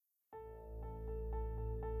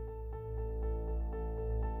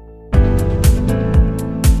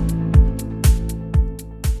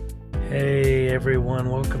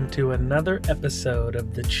everyone. Welcome to another episode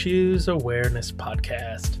of the Choose Awareness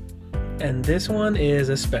podcast. And this one is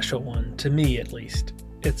a special one, to me at least.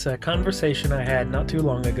 It's a conversation I had not too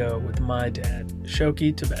long ago with my dad,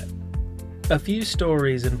 Shoki Tibet. A few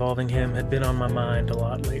stories involving him had been on my mind a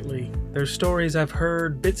lot lately. There's stories I've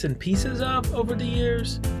heard bits and pieces of over the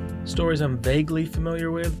years, stories I'm vaguely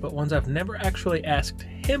familiar with, but ones I've never actually asked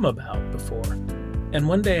him about before. And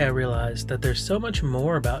one day I realized that there's so much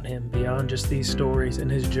more about him beyond just these stories and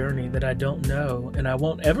his journey that I don't know, and I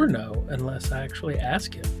won't ever know unless I actually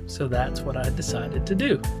ask him. So that's what I decided to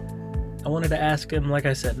do. I wanted to ask him, like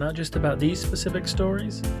I said, not just about these specific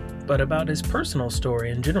stories, but about his personal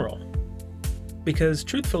story in general. Because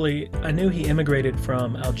truthfully, I knew he immigrated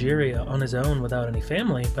from Algeria on his own without any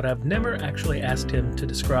family, but I've never actually asked him to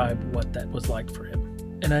describe what that was like for him.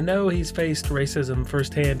 And I know he's faced racism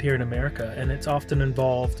firsthand here in America, and it's often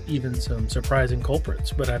involved even some surprising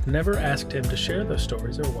culprits, but I've never asked him to share those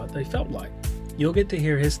stories or what they felt like. You'll get to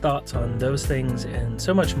hear his thoughts on those things and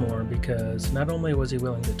so much more because not only was he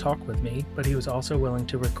willing to talk with me, but he was also willing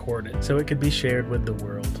to record it so it could be shared with the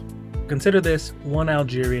world. Consider this one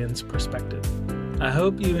Algerian's perspective. I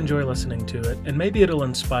hope you enjoy listening to it, and maybe it'll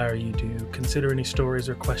inspire you to consider any stories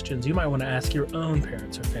or questions you might want to ask your own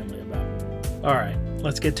parents or family about. All right,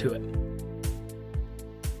 let's get to it.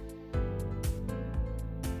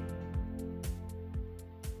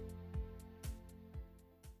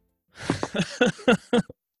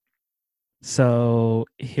 So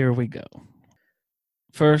here we go.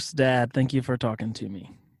 First, Dad, thank you for talking to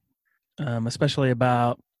me, especially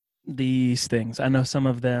about these things. I know some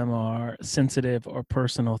of them are sensitive or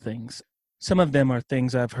personal things. Some of them are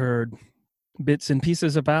things I've heard bits and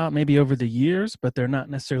pieces about maybe over the years, but they're not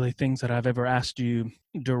necessarily things that I've ever asked you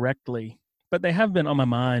directly. But they have been on my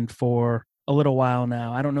mind for a little while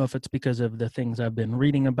now. I don't know if it's because of the things I've been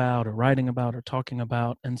reading about or writing about or talking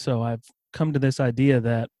about. And so I've come to this idea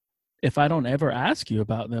that if I don't ever ask you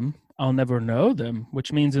about them, I'll never know them,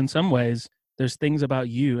 which means in some ways there's things about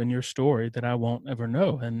you and your story that I won't ever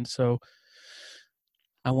know. And so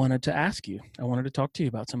I wanted to ask you, I wanted to talk to you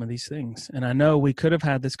about some of these things. And I know we could have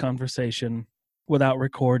had this conversation without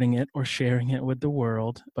recording it or sharing it with the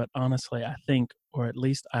world. But honestly, I think, or at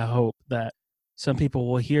least I hope, that some people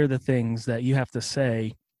will hear the things that you have to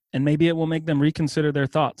say, and maybe it will make them reconsider their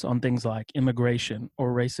thoughts on things like immigration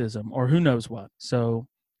or racism or who knows what. So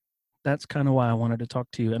that's kind of why I wanted to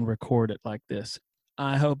talk to you and record it like this.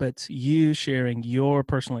 I hope it's you sharing your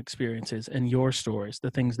personal experiences and your stories, the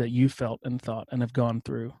things that you felt and thought and have gone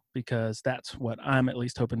through, because that's what I'm at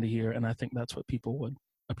least hoping to hear. And I think that's what people would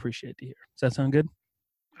appreciate to hear. Does that sound good?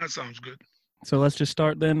 That sounds good. So let's just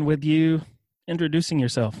start then with you introducing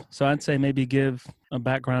yourself. So I'd say maybe give a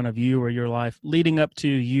background of you or your life leading up to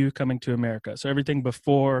you coming to America. So everything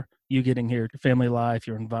before you getting here, your family life,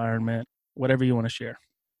 your environment, whatever you want to share.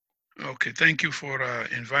 Okay, thank you for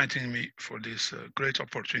inviting me for this great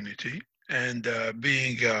opportunity. And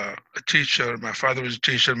being a teacher, my father was a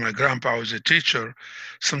teacher, my grandpa was a teacher.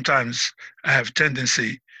 Sometimes I have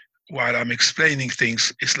tendency while I'm explaining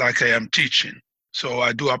things, it's like I am teaching. So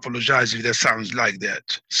I do apologize if that sounds like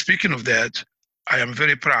that. Speaking of that, I am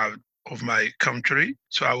very proud of my country.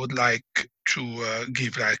 So I would like to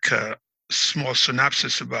give like a small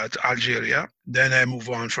synopsis about Algeria. Then I move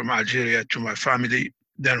on from Algeria to my family,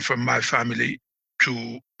 then from my family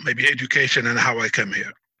to maybe education and how I came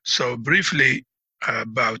here. So briefly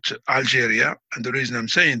about Algeria, and the reason I'm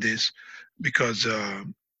saying this, because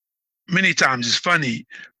many times it's funny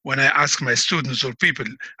when I ask my students or people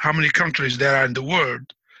how many countries there are in the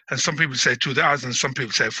world, and some people say 2,000, some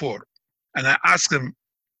people say 4. And I ask them,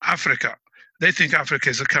 Africa, they think Africa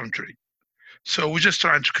is a country. So we're just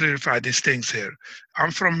trying to clarify these things here.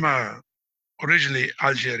 I'm from originally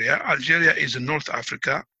Algeria. Algeria is in North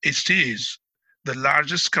Africa. It is the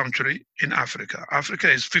largest country in Africa. Africa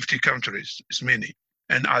is 50 countries, it's many.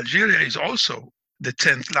 And Algeria is also the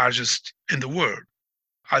 10th largest in the world.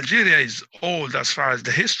 Algeria is old as far as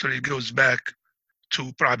the history goes back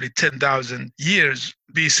to probably 10,000 years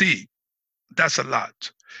BC. That's a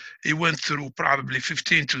lot. It went through probably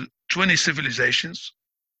 15 to 20 civilizations.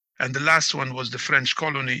 And the last one was the French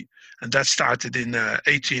colony, and that started in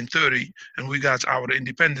 1830, and we got our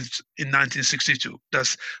independence in 1962.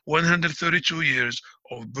 That's 132 years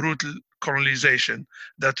of brutal colonization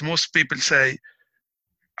that most people say,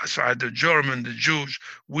 as far as the German, the Jews,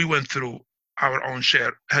 we went through our own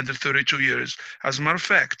share, 132 years. As a matter of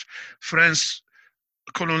fact, France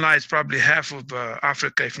colonized probably half of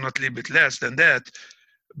Africa, if not a little bit less than that,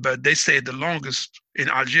 but they stayed the longest in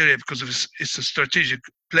Algeria because of it's a strategic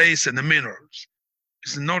place and the minerals.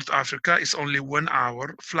 It's in North Africa. It's only 1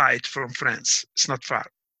 hour flight from France. It's not far.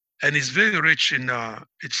 And it's very rich in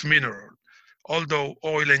its mineral. Although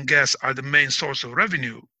oil and gas are the main source of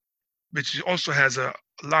revenue, but it also has a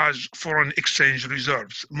large foreign exchange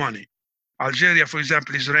reserves, money. Algeria, for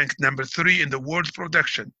example, is ranked number 3 in the world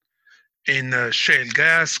production in shale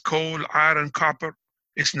gas, coal, iron, copper.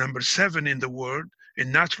 It's number 7 in the world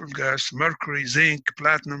in natural gas, mercury, zinc,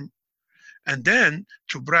 platinum. And then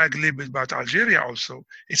to brag a little bit about Algeria also,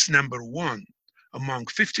 it's number 1 among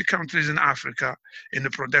 50 countries in Africa in the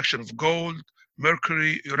production of gold,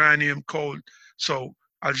 mercury, uranium, coal. So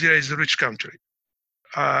Algeria is a rich country.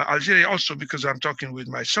 Algeria also, because I'm talking with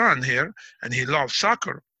my son here and he loves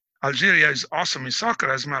soccer. Algeria is awesome in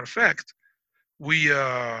soccer. As a matter of fact, we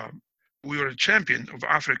were a champion of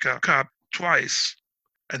Africa Cup twice,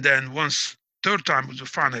 and then once, third time was a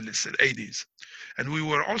finalist at 80s. And we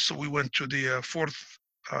went to the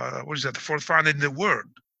the fourth final in the world,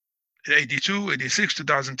 82, 86,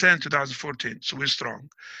 2010, 2014. So we're strong.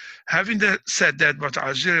 Having said that, about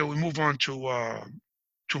Algeria, we move on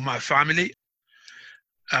to my family.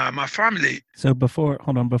 My family. So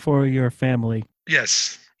before your family.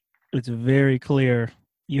 Yes. It's very clear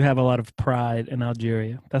you have a lot of pride in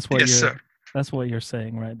Algeria. That's what you're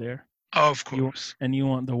saying right there. Of course. You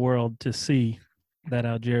want the world to see that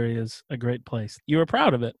Algeria is a great place. You are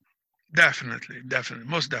proud of it. Definitely,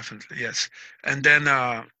 most definitely, yes. And then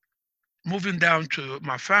moving down to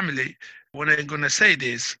my family, when I'm going to say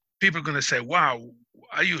this, people are going to say, wow,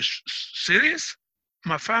 are you serious?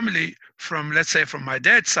 My family, let's say from my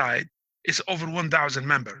dad's side, is over 1,000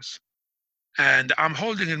 members. And I'm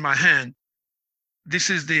holding in my hand, this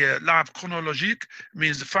is the l'arbre chronologique,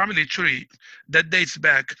 means the family tree that dates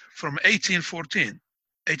back from 1814.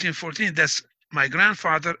 1814, that's my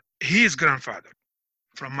grandfather, his grandfather.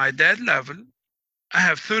 From my dad level, I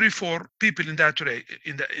have 34 people in that rank,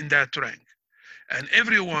 and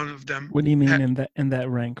every one of them. What do you mean in that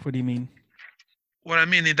rank? What do you mean? What I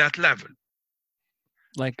mean in that level.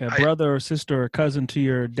 Like a brother or sister or cousin to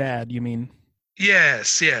your dad, you mean?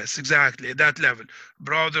 Yes, exactly. At that level.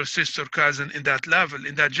 Brother, sister, cousin, in that level,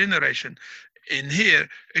 in that generation. In here,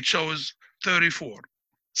 it shows 34.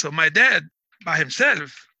 So my dad, by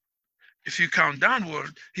himself, if you count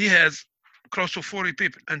downward, he has close to 40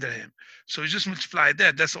 people under him. So you just multiply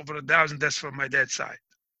that. That's over 1,000. That's from my dad's side.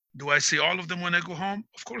 Do I see all of them when I go home?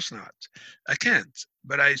 Of course not. I can't.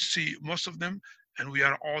 But I see most of them, and we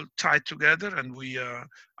are all tied together, and we are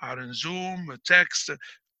in Zoom, text,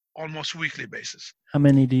 almost weekly basis. How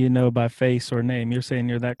many do you know by face or name? You're saying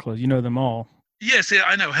you're that close. You know them all. Yes,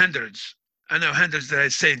 I know hundreds. I know hundreds that I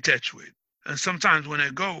stay in touch with. And sometimes when I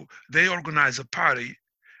go, they organize a party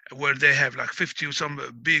where they have like 50 or some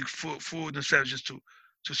big food and stuff just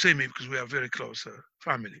to see me, because we are very close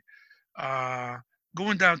family.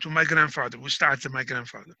 Going down to my grandfather, we started my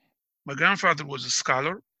grandfather. My grandfather was a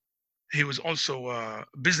scholar. He was also a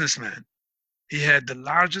businessman. He had the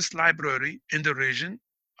largest library in the region,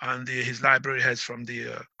 and his library has from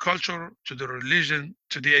the culture to the religion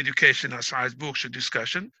to the education as far as books and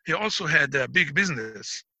discussion. He also had a big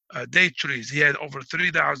business, date trees. He had over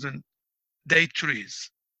 3,000 date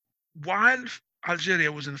trees. While Algeria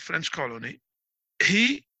was in the French colony,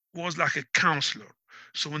 he was like a counselor.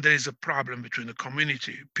 So when there is a problem between the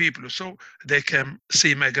community, people or so, they can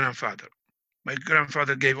see my grandfather. My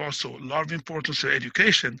grandfather gave also a lot of importance to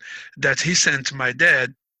education, that he sent my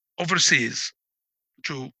dad overseas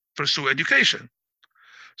to pursue education.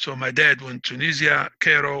 So my dad went to Tunisia,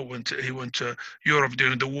 Cairo, he went to Europe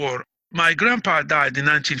during the war. My grandpa died in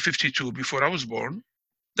 1952 before I was born.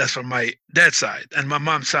 That's from my dad's side. And my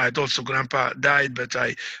mom's side also, grandpa died, but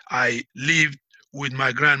I lived with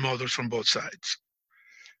my grandmothers from both sides.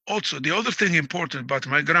 Also, the other thing important about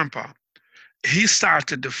my grandpa, he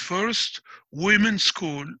started the first women's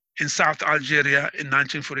school in South Algeria in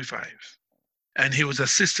 1945. And he was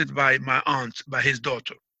assisted by my aunt, by his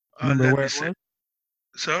daughter. Remember where it was?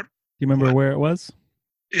 Sir? Do you remember where it was?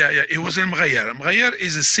 Yeah. It was in Mghayar. Mghayar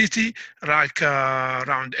is a city like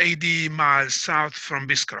around 80 miles south from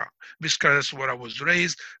Biskra. Biskra is where I was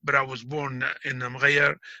raised, but I was born in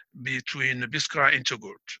Mghayar between Biskra and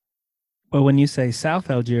Togout. Well, when you say South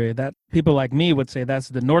Algeria, that people like me would say that's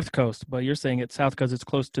the north coast, but you're saying it's south because it's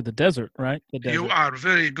close to the desert, right? The desert. You are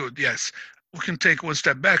very good, yes. We can take one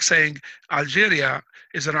step back saying Algeria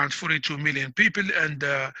is around 42 million people, and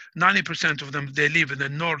 90% of them, they live in the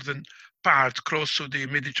northern part close to the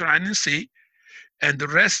Mediterranean Sea. And the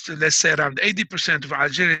rest, let's say around 80% of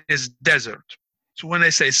Algeria is desert. So when I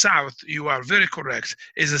say south, you are very correct,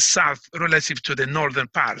 is the south relative to the northern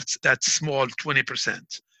parts, that small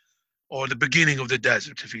 20%, or the beginning of the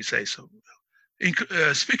desert, if you say so.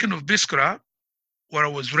 Speaking of Biskra, where I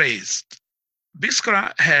was raised,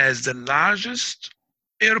 Biskra has the largest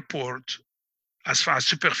airport as far as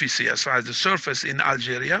superficie, as far as the surface in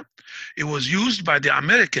Algeria. It was used by the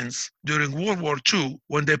Americans during World War II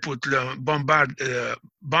when they put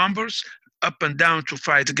bombers up and down to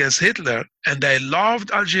fight against Hitler. And they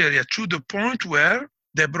loved Algeria to the point where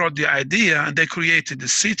they brought the idea and they created the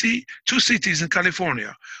city, two cities in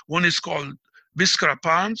California. One is called Biskra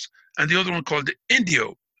Palms and the other one called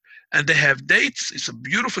Indio. And they have dates. It's a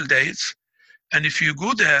beautiful dates. And if you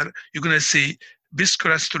go there, you're going to see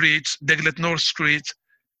Biskra Street, Deglet North Street.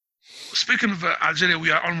 Speaking of Algeria,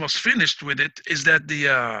 we are almost finished with it, is that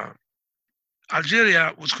the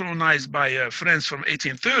Algeria was colonized by France from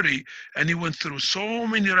 1830, and it went through so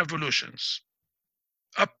many revolutions,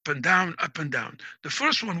 up and down, up and down. The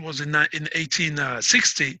first one was in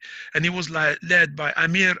 1860, and it was led by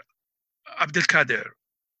Amir Abdelkader.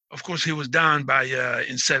 Of course, he was down by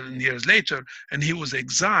in 7 years later, and he was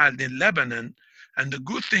exiled in Lebanon. And the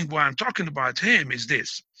good thing why I'm talking about him is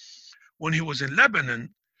this. When he was in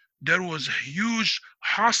Lebanon, there was huge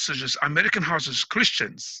hostages, American hostages,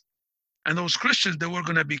 Christians. And those Christians, they were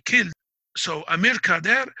going to be killed. So Amir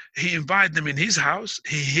Kader, he invited them in his house.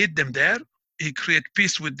 He hid them there. He created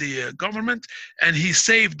peace with the government, and he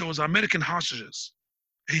saved those American hostages.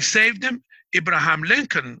 He saved them. Abraham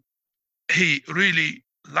Lincoln, he really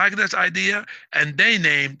liked that idea, and they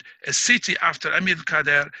named a city after Amir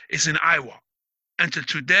Kader. It's in Iowa. Until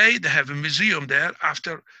today, they have a museum there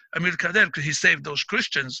after Amir Kader, because he saved those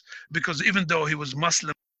Christians, because even though he was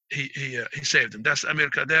Muslim, he saved them. That's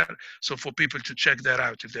Amir Kader. So for people to check that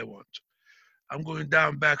out if they want. I'm going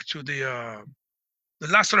down back to the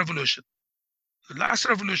last revolution. The last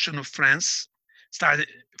revolution of France started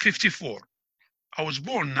 54. I was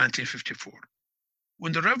born in 1954.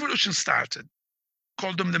 When the revolution started,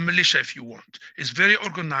 call them the militia if you want. It's very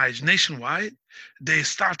organized nationwide. They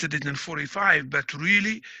started it in 45, but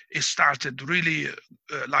really it started really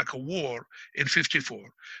like a war in 54.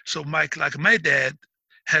 So my dad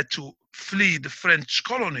had to flee the French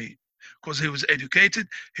colony because he was educated,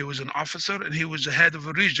 he was an officer, and he was the head of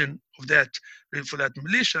a region of that for that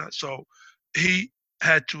militia. So he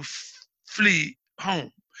had to flee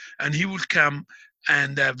home, and he would come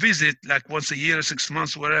and visit like once a year, 6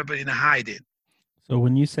 months, wherever, in a hiding. So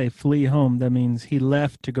when you say flee home, that means he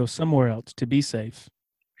left to go somewhere else to be safe.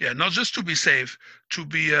 Yeah, not just to be safe, to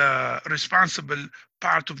be responsible,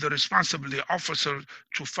 part of the responsibility officer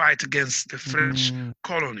to fight against the French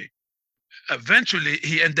colony. Eventually,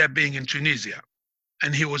 he ended up being in Tunisia,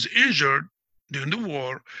 and he was injured during the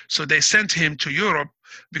war, so they sent him to Europe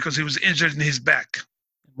because he was injured in his back.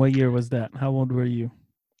 What year was that? How old were you?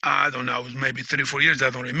 I don't know. It was maybe 3 or 4 years. I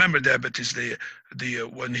don't remember that, but it's the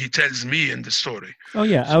when he tells me in the story. Oh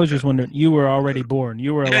yeah, so, I was just wondering. You were already born.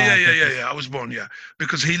 You were alive. Yeah. I was born. Yeah,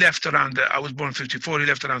 because he left around. I was born 54. He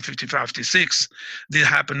left around 55, 56. This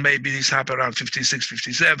happened around 56,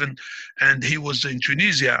 57, and he was in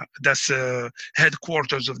Tunisia. That's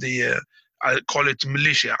headquarters of the I call it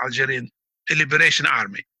militia, Algerian Liberation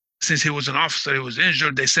Army. Since he was an officer, he was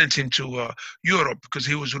injured. They sent him to Europe because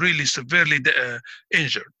he was really severely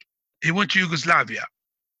injured. He went to Yugoslavia.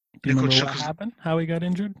 Do you remember what happened? How he got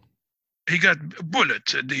injured? He got a bullet.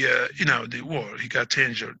 The war. He got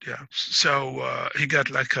injured. Yeah. So he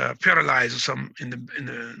got like paralyzed or something in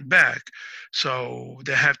the back. So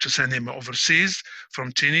they have to send him overseas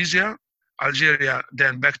from Tunisia, Algeria,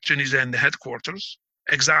 then back to Tunisia in the headquarters,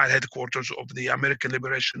 exile headquarters of the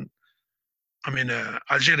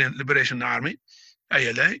Algerian Liberation Army,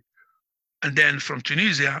 ALA. And then from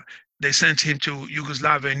Tunisia, they sent him to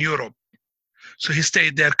Yugoslavia in Europe. So he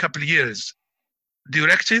stayed there a couple of years,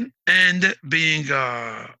 directing and being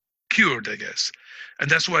cured, I guess. And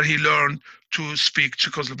that's where he learned to speak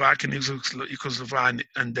Czechoslovak and Yugoslavian,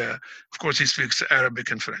 and of course he speaks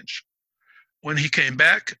Arabic and French. When he came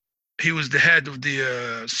back, he was the head of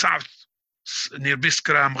the south, near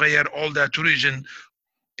Biskra, Mghayer, all that region.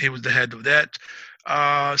 He was the head of that.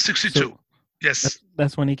 62. So yes.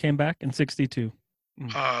 That's when he came back in 62.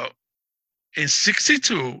 In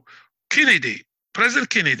 62, President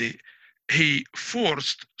Kennedy, he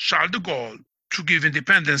forced Charles de Gaulle to give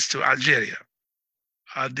independence to Algeria.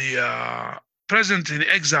 The president in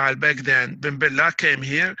exile back then, Ben Bella, came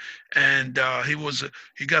here, and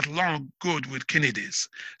he got along good with Kennedy's.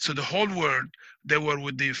 So the whole world, they were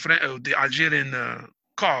with the Algerian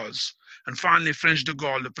cause. And finally, French de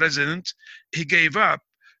Gaulle, the president, he gave up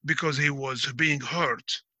because he was being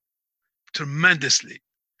hurt tremendously.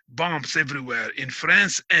 Bombs everywhere in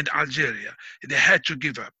France and Algeria. They had to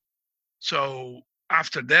give up. So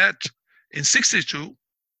after that, in 62,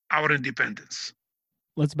 our independence.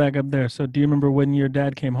 Let's back up there. So do you remember when your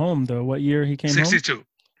dad came home, though? What year he came home? 62.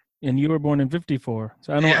 And you were born in 54.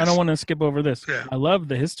 So I don't Yes. want to skip over this. Yeah. I love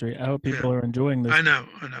the history. I hope people are enjoying this. I know.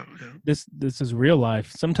 Yeah. This is real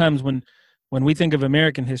life. Sometimes when we think of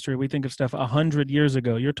American history, we think of stuff 100 years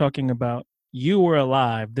ago. You're talking about you were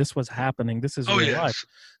alive. This was happening. This is real life.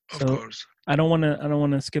 Of course. I don't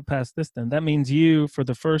want to skip past this then. That means you, for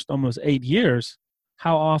the first almost 8 years,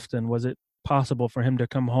 how often was it possible for him to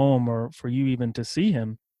come home or for you even to see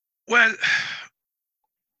him? Well,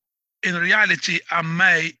 in reality, I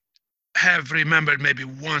may have remembered maybe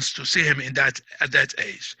once to see him at that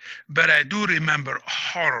age, but I do remember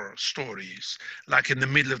horror stories, like in the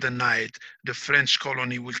middle of the night, the French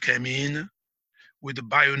colony will come in with a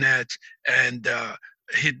bayonet and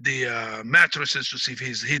hit the mattresses to see if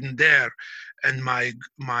he's hidden there. And my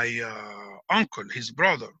uncle, his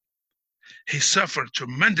brother, he suffered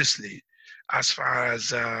tremendously as far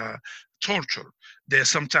as torture.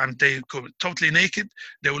 Sometimes they go totally naked.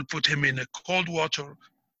 They will put him in a cold water.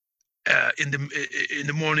 In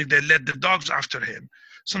the morning, they let the dogs after him.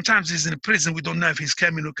 Sometimes he's in prison. We don't know if he's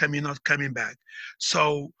coming or not coming back.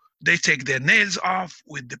 So they take their nails off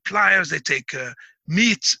with the pliers. They take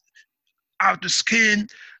meat out the skin.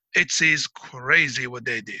 It is crazy what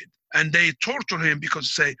they did. And they torture him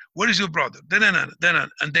because they say, "Where is your brother?"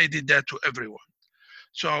 And they did that to everyone.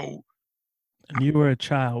 So. And you were a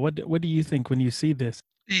child. What do you think when you see this?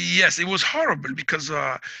 Yes, it was horrible because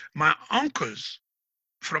my uncles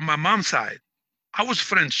from my mom's side, I was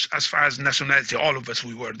French as far as nationality. All of us,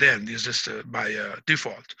 we were then. It's just by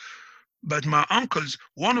default. But my uncles,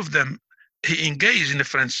 one of them, he engaged in the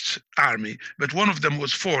French army, but one of them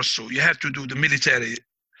was forced, so you had to do the military.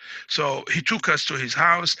 So he took us to his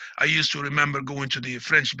house. I used to remember going to the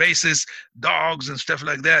French bases, dogs and stuff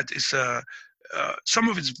like that. It's some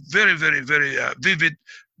of it's very, very, very vivid,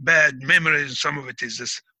 bad memories. Some of it is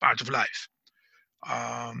just part of life.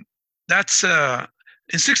 That's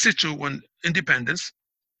in 62 when independence.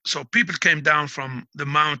 So people came down from the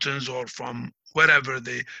mountains or from wherever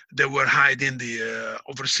they were hiding the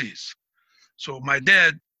overseas. So my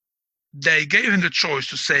dad, they gave him the choice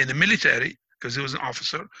to stay in the military because he was an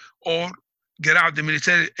officer, or get out the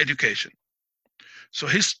military education. So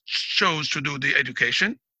he chose to do the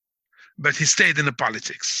education, but he stayed in the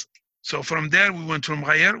politics. So from there, we went to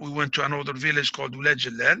Mghayr. We went to another village called Oulad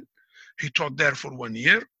Jalal. He taught there for 1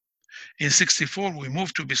 year. In 64, we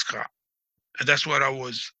moved to Biskra, and that's where I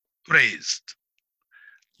was raised.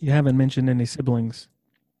 You haven't mentioned any siblings.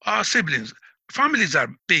 Siblings. Families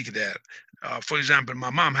are big there. For example,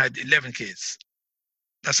 my mom had 11 kids.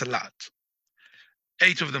 That's a lot.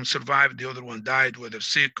 8 of them survived. The other one died, whether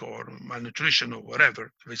sick or malnutrition or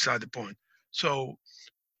whatever, beside the point. So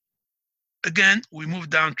again, we moved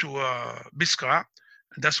down to Biskra,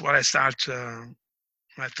 and that's where I started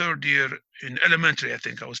my 3rd year in elementary. I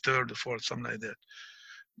think I was 3rd or 4th, something like that.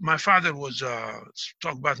 My father was,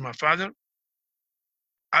 talk about my father.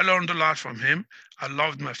 I learned a lot from him. I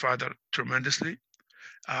loved my father tremendously.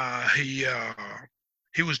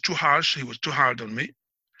 He was too harsh. He was too hard on me.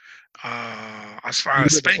 As far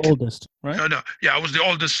as spanking. The oldest, right? No. Yeah, I was the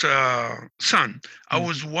oldest son. I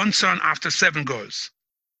was one son after 7 girls.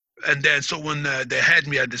 And then, so when they had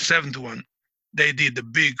me at the 7th one, they did the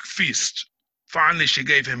big feast. Finally, she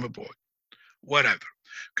gave him a boy. Whatever.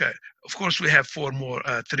 Okay. Of course, we have 3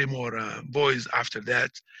 more boys after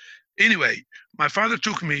that. Anyway, my father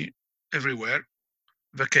took me everywhere.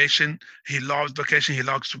 Vacation. He loves vacation. He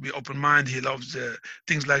loves to be open-minded. He loves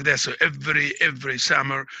things like that. So every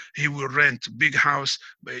summer, he will rent a big house,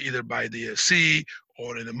 either by the sea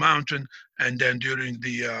or in the mountain. And then during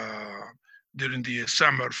the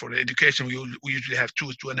summer for the education, we usually have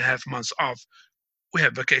 2.5 months off. We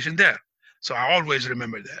have vacation there. So I always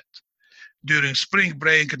remember that. During spring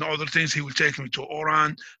break and other things, he will take me to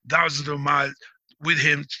Oran, thousands of miles with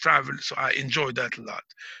him to travel. So I enjoyed that a lot.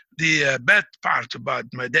 The bad part about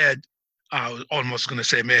my dad, I was almost going to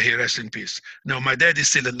say, may he rest in peace. No, my dad is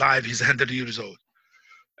still alive. He's 100 years old.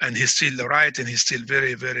 And he's still right, and he's still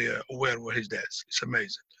very, very aware where his dad is. It's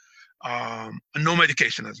amazing. And no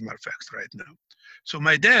medication, as a matter of fact, right now. So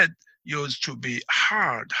my dad used to be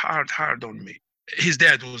hard on me. His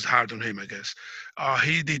dad was hard on him, I guess.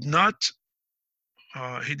 He did not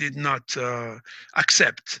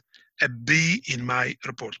accept a B in my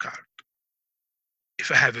report card. If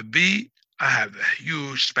I have a B, I have a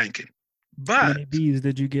huge spanking. But how many B's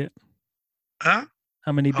did you get? Huh?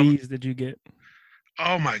 How many B's did you get?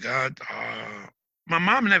 Oh my God. My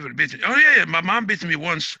mom never beat me. Oh yeah, my mom beat me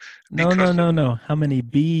once. No. How many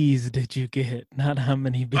B's did you get? Not how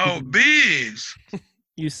many B's. Oh, B's.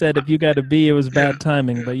 You said if you got a B, it was Yeah, bad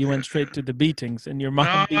timing, yeah, but you yeah, went straight yeah. to the beatings, and your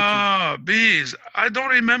mom beat you. Ah, bees. I don't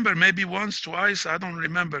remember. Maybe once, twice. I don't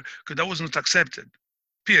remember because that was not accepted.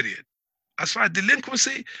 Period. As far as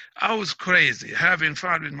delinquency, I was crazy. Having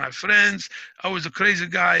fun with my friends, I was a crazy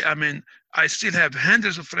guy. I mean, I still have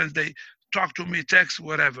hundreds of friends. They talk to me, text,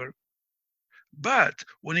 whatever. But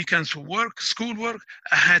when it comes to work, schoolwork,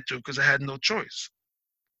 I had to because I had no choice.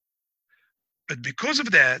 But because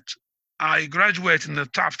of that, I graduated in the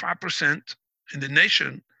top 5% in the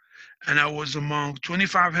nation, and I was among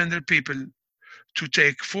 2,500 people to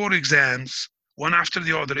take 4 exams, one after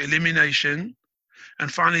the other, elimination,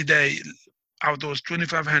 and finally out of those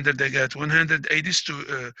 2,500, they got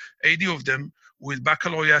 180 80 of them with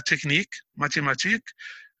baccalaureate technique, mathematics.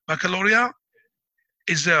 Baccalaureate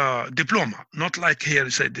is a diploma, not like here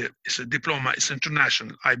it's a diploma, it's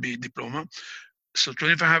international IB diploma. So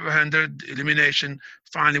 2,500 elimination,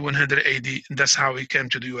 finally 180, and that's how he came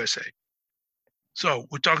to the USA. So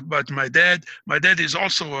we talked about my dad. My dad is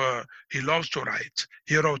also he loves to write.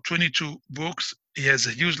 He wrote 22 books. He has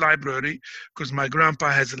a huge library because my grandpa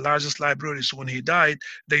has the largest library. So when he died,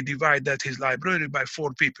 they divide that his library by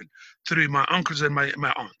 4 people, 3 my uncles and my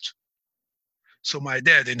aunt. So my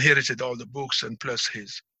dad inherited all the books and plus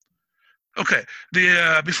his. Okay,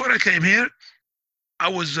 the before I came here, I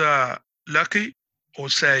was lucky, or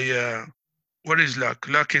say, what is luck?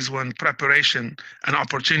 Luck is when preparation and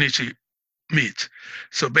opportunity meet.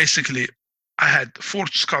 So basically, I had 4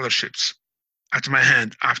 scholarships at my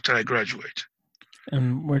hand after I graduated.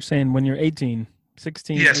 And we're saying when you're 18,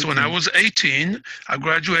 16, Yes, when I 18. was 18, I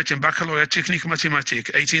graduated in Baccalaureate Technique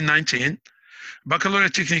Mathematique, 18, 19.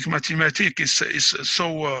 Baccalaureate Technique Mathematique is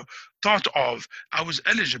so thought of. I was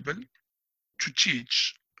eligible to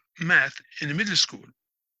teach math in the middle school.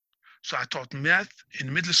 So I taught math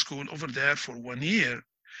in middle school over there for 1 year.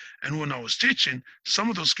 And when I was teaching, some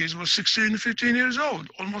of those kids were 16, 15 years old,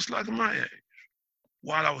 almost like my age.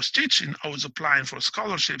 While I was teaching, I was applying for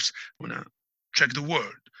scholarships. I want to check the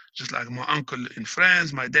world, just like my uncle in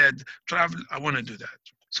France, my dad traveled. I want to do that.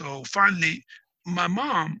 So finally, my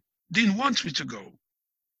mom didn't want me to go.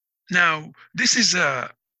 Now, this is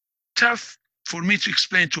tough for me to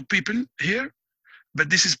explain to people here, but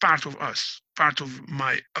this is part of us, part of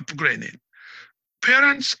my upbringing.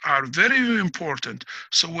 Parents are very, very important.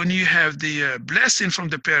 So when you have the blessing from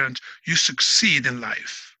the parent, you succeed in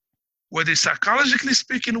life. Whether psychologically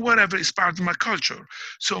speaking, whatever, is part of my culture.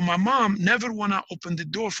 So my mom never wanna open the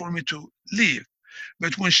door for me to leave.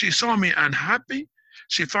 But when she saw me unhappy,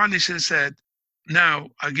 she finally said, now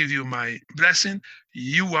I give you my blessing.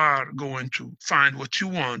 You are going to find what you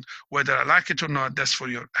want, whether I like it or not, that's for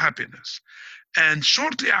your happiness. And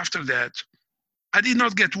shortly after that, I did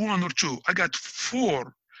not get 1 or 2. I got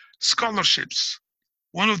 4 scholarships.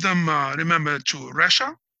 One of them, remember, to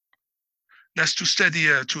Russia. That's to study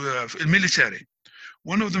to military.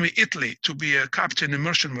 One of them in Italy to be a captain in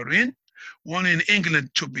merchant marine. One in England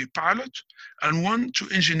to be pilot, and one to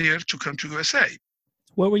engineer to come to USA.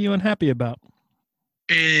 What were you unhappy about?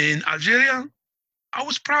 In Algeria, I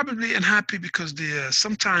was probably unhappy because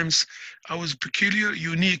sometimes I was peculiar,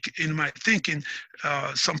 unique in my thinking.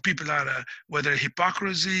 Some people are whether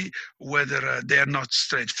hypocrisy, whether they are not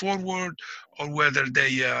straightforward, or whether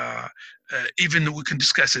they even we can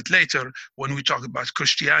discuss it later when we talk about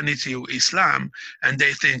Christianity or Islam, and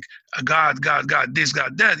they think God, God, God, this,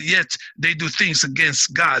 God, that. Yet they do things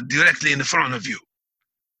against God directly in front of you.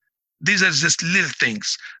 These are just little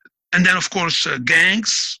things, and then of course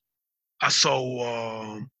gangs. I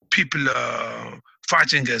saw people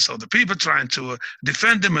fighting against other people, trying to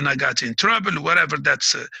defend them, and I got in trouble, whatever. I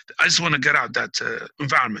just want to get out that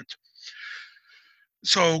environment.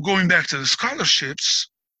 So going back to the scholarships,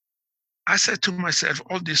 I said to myself,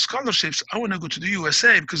 all these scholarships, I want to go to the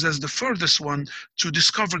USA because that's the furthest one to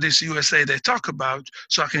discover this USA they talk about,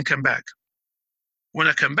 so I can come back. When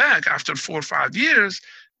I come back after 4 or 5 years,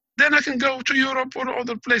 then I can go to Europe or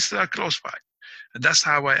other places that are close by. And that's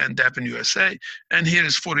how I end up in USA. And here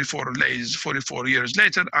is 44 years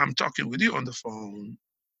later, I'm talking with you on the phone.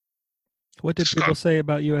 What did people say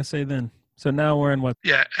about USA then? So now we're in what?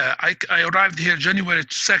 Yeah, I arrived here January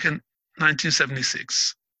 2nd,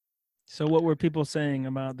 1976. So what were people saying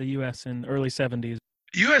about the US in early 70s?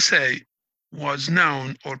 USA was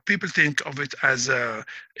known, or people think of it as an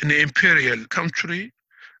imperial country,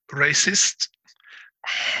 racist,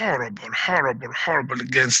 horrible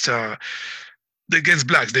against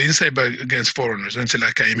blacks. They didn't say against foreigners until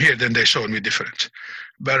I came here. Then they showed me different.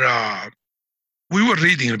 But we were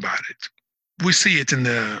reading about it. We see it in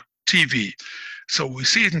the TV. So we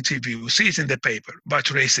see it in TV. We see it in the paper about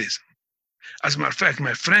racism. As a matter of fact,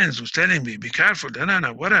 my friends was telling me, be careful,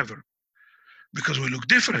 no, whatever, because we look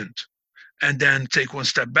different. And then take one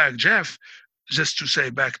step back, Jeff, just to say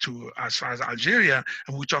back to as far as Algeria,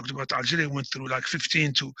 and we talked about Algeria went through like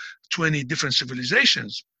 15 to 20 different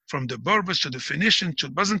civilizations, from the Berbers to the Phoenicians to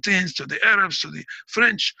Byzantines to the Arabs to the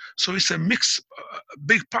French. So it's a mix, a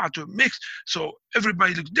big part of mix. So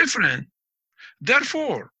everybody looks different.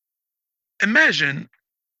 Therefore, imagine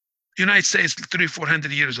United States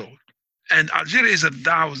 300-400 years old, and Algeria is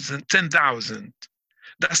 1,000, 10,000.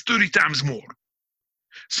 That's 30 times more.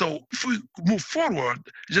 So if we move forward,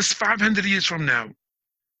 just 500 years from now,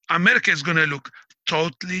 America is going to look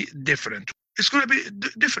totally different. It's going to be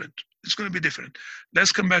different. It's going to be different.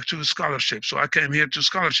 Let's come back to scholarship. So I came here to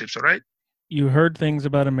scholarships, all right? You heard things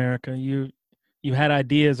about America. You had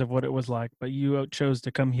ideas of what it was like, but you chose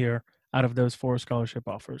to come here out of those 4 scholarship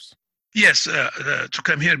offers. Yes, to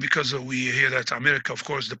come here because we hear that America, of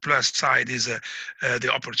course, the plus side is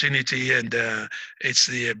the opportunity, and it's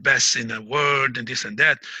the best in the world and this and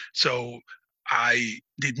that. So I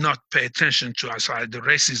did not pay attention to outside the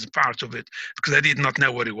racist part of it because I did not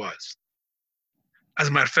know what it was. As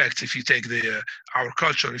a matter of fact, if you take our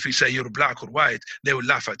culture, if you say you're black or white, they will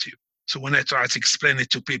laugh at you. So when I try to explain it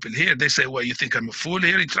to people here, they say, well, you think I'm a fool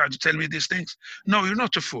here? You try to tell me these things? No, you're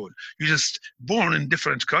not a fool. You're just born in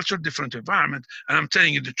different culture, different environment, and I'm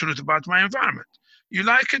telling you the truth about my environment. You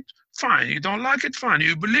like it? Fine. You don't like it? Fine.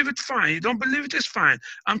 You believe it? Fine. You don't believe it? It's fine.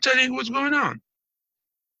 I'm telling you what's going on.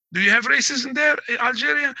 Do you have racism there in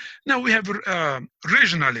Algeria? No, we have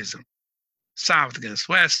regionalism. South against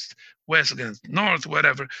West, West against North,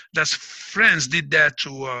 whatever. That's France did that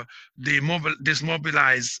to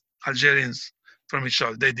dismobilize Algerians from each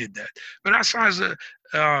other. They did that. But as far as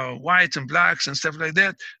whites and blacks and stuff like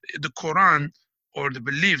that, the Quran or the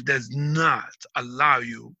belief does not allow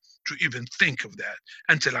you to even think of that.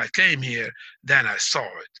 Until I came here, then I saw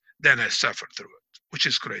it. Then I suffered through it, which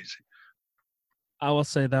is crazy. I will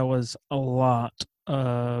say that was a lot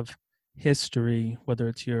of history, whether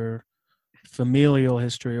it's your familial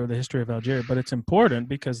history or the history of Algeria, but it's important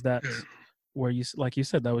because that's where you, like you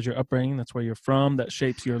said, that was your upbringing. That's where you're from. That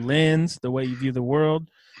shapes your lens, the way you view the world.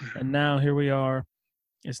 And now here we are.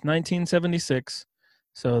 It's 1976.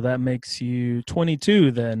 So that makes you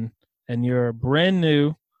 22 then. And you're brand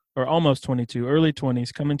new, or almost 22, early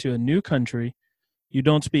 20s, coming to a new country. You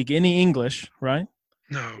don't speak any English, right?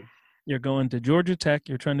 No. You're going to Georgia Tech.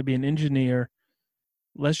 You're trying to be an engineer.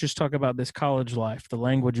 Let's just talk about this college life, the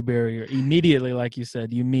language barrier. Immediately, like you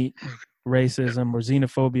said, you meet racism or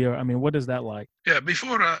xenophobia. I mean, what is that like? Yeah,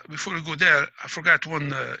 before we go there, I forgot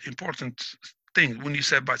one important thing when you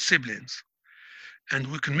said about siblings, and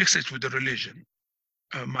we can mix it with the religion.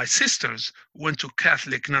 My sisters went to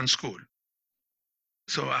Catholic non-school.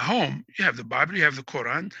 So at home, you have the Bible, you have the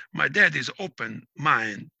Quran. My dad is open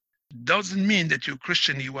mind. Doesn't mean that you're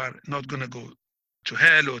Christian, you are not going to go to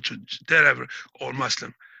hell or to whatever, or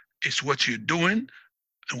Muslim. It's what you're doing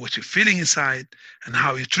and what you're feeling inside and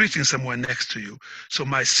how you're treating someone next to you. So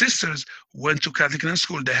my sisters went to Catholic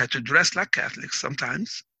school. They had to dress like Catholics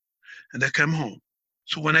sometimes, and they came home.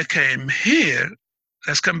 So when I came here,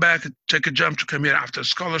 let's come back and take a jump to come here after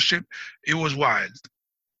scholarship. It was wild.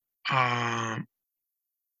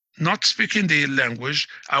 Not speaking the language,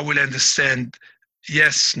 I will understand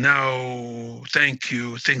yes, no, thank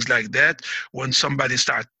you, things like that. When somebody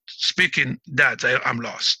starts speaking that, I'm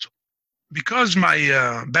lost. Because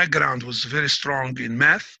my background was very strong in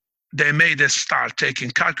math, they made us start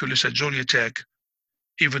taking calculus at Georgia Tech,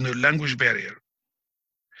 even a language barrier.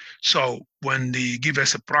 So when they give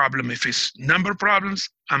us a problem, if it's number problems,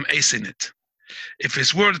 I'm acing it. If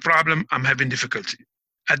it's word problem, I'm having difficulty.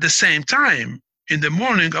 At the same time, in the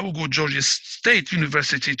morning, I will go to Georgia State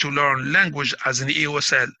University to learn language as an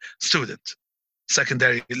EOSL student,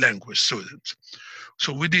 secondary language student.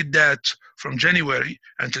 So we did that from January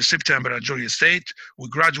until September at Georgia State. We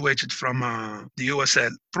graduated from the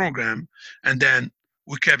EOSL program, and then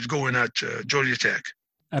we kept going at Georgia Tech.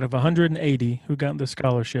 Out of 180 who got the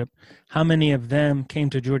scholarship, how many of them came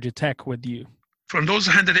to Georgia Tech with you? From those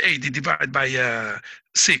 180 divided by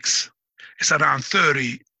 6, it's around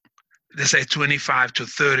 30. They say 25 to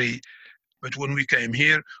 30, but when we came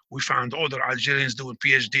here, we found other Algerians doing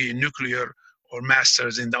PhD in nuclear or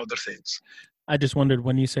masters in other things. I just wondered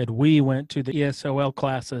when you said we went to the ESOL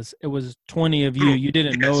classes, it was 20 of you. You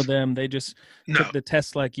didn't know them. They just took the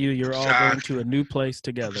test like you. You're all going to a new place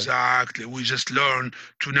together. Exactly. We just learned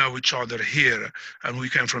to know each other here. And we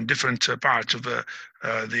came from different parts of the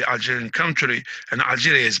Algerian country. And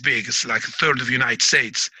Algeria is big. It's like a third of the United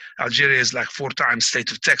States. Algeria is like 4 times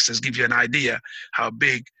state of Texas. Give you an idea how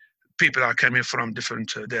big people are coming from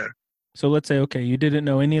different there. So let's say, okay, you didn't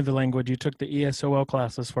know any of the language. You took the ESOL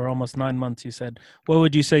classes for almost 9 months, you said. What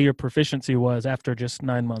would you say your proficiency was after just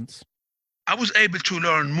 9 months? I was able to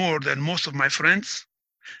learn more than most of my friends.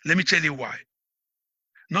 Let me tell you why.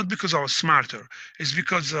 Not because I was smarter, it's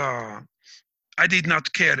because I did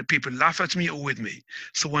not care if people laugh at me or with me.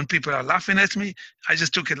 So when people are laughing at me, I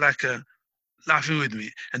just took it like laughing with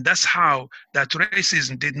me. And that's how that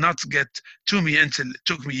racism did not get to me until it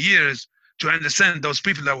took me years to understand those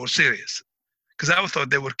people that were serious, because I thought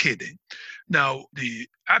they were kidding. Now, the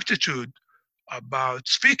aptitude about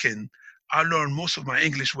speaking, I learned most of my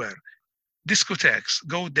English where discotheques,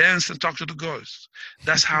 go dance and talk to the girls.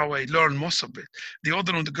 That's how I learned most of it. The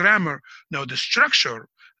other on the grammar, now the structure,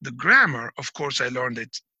 the grammar, of course, I learned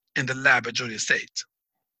it in the lab at Georgia State.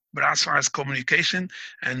 But as far as communication,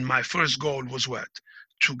 and my first goal was what?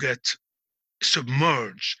 To get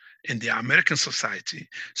submerged in the American society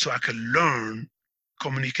so I could learn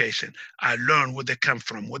communication. I learned where they come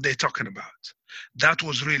from, what they're talking about. That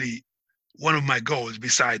was really one of my goals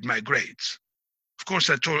beside my grades. Of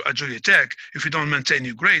course, I told Algeria Tech, if you don't maintain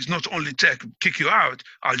your grades, not only Tech kick you out,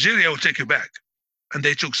 Algeria will take you back. And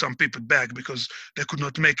they took some people back because they could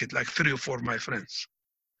not make it, like 3 or 4 of my friends.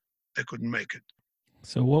 They couldn't make it.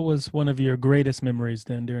 So, what was one of your greatest memories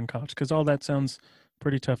then during college? Because all that sounds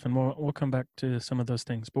pretty tough, and we'll come back to some of those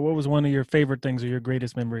things. But what was one of your favorite things or your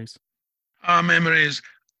greatest memories? Our memories,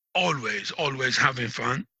 always having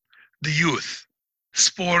fun. The youth,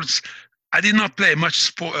 sports. I did not play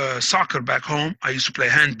much soccer back home. I used to play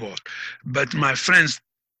handball, but my friends,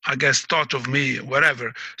 I guess, thought of me,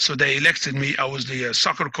 whatever. So they elected me. I was the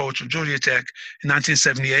soccer coach of Georgia Tech in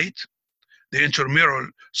 1978, the intramural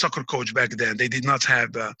soccer coach back then. They did not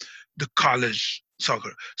have the college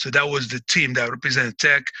soccer. So that was the team that represented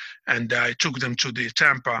Tech, and I took them to the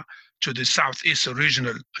Tampa, to the Southeast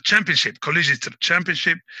Regional Championship, Collegiate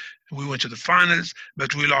Championship. We went to the finals,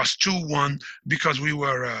 but we lost 2-1 because we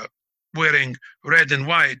were wearing red and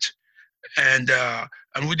white, and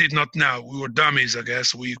we did not know. We were dummies, I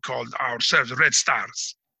guess. We called ourselves Red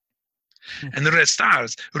Stars. And the Red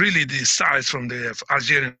Stars, really the stars from the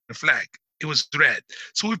Algerian flag. It was red.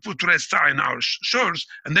 So we put Red Star in our shirts,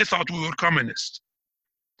 and they thought we were communists.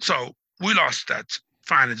 So we lost that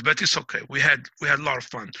finals, but it's okay. We had a lot of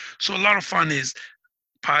fun. So a lot of fun is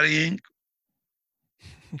partying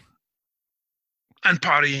and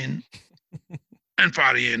partying and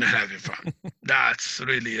partying and having fun. That's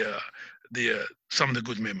really the some of the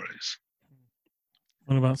good memories.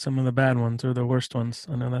 What about some of the bad ones or the worst ones?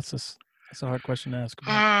 I know that's a hard question to ask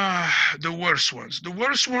about. The worst ones. The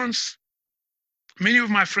worst ones. Many of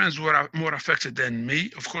my friends were more affected than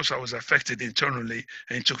me. Of course, I was affected internally,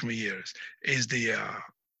 and it took me years. Is the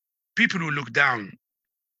people who look down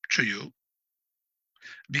to you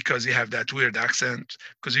because you have that weird accent,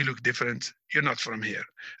 because you look different. You're not from here.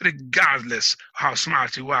 Regardless how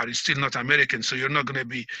smart you are, you're still not American, so you're not going to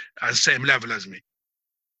be at the same level as me.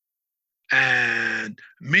 And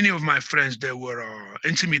many of my friends, they were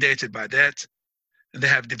intimidated by that. And they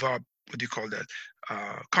have developed, what do you call that,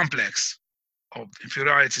 complex of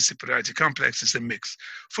inferiority, superiority complex. Is a mix.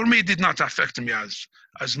 For me, it did not affect me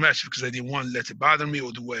as much because I didn't want to let it bother me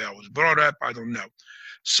or the way I was brought up. I don't know.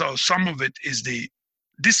 So some of it is the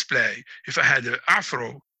display. If I had an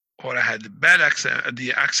afro or I had a bad accent,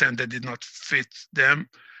 the accent that did not fit them,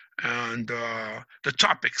 and the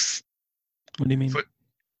topics. What do you mean? For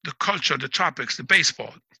the culture, the topics, the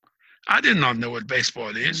baseball. I did not know what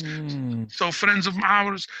baseball is. So friends of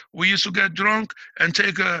ours, we used to get drunk and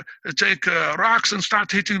take rocks and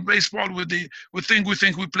start hitting baseball with we think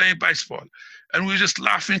we're playing baseball, and we're just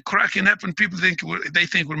laughing, cracking up, and people think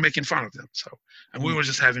we're making fun of them. So, and we were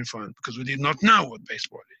just having fun because we did not know what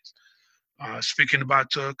baseball is. Speaking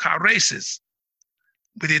about car races,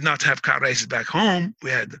 we did not have car races back home. We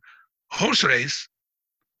had horse race.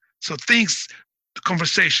 So things, the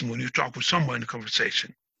conversation, when you talk with someone in a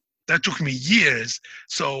conversation, that took me years.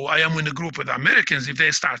 So I am in a group with Americans. If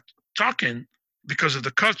they start talking, because of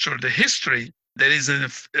the culture, the history, there is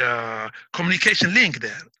a communication link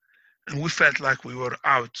there. And we felt like we were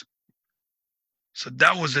out. So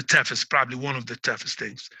that was the toughest, probably one of the toughest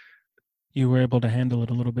things. You were able to handle it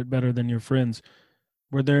a little bit better than your friends.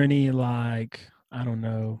 Were there any, like, I don't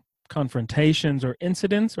know, confrontations or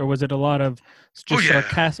incidents, or was it a lot of just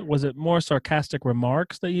sarcastic? Was it more sarcastic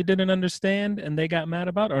remarks that you didn't understand and they got mad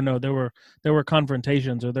about, or no? There were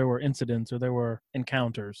confrontations, or there were incidents, or there were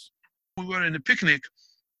encounters. We were in a picnic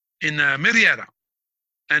in Marietta,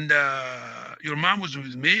 and your mom was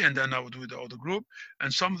with me, and then I was with the other group,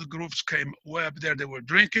 and some of the groups came way up there. They were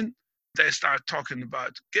drinking, They start talking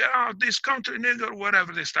about, get out this country, nigger,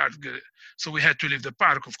 whatever they start. So we had to leave the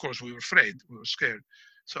park. Of course, we were afraid. We were scared.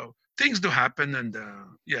 So things do happen. And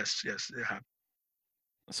yes, they happen.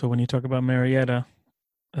 So when you talk about Marietta,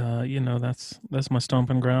 that's my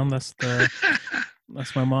stomping ground. That's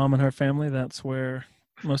my mom and her family. That's where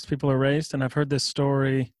most people are raised. And I've heard this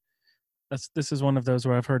story. This is one of those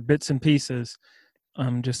where I've heard bits and pieces. I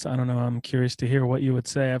don't know. I'm curious to hear what you would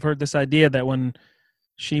say. I've heard this idea that when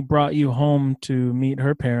she brought you home to meet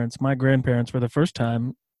her parents, my grandparents, for the first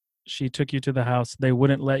time, she took you to the house. They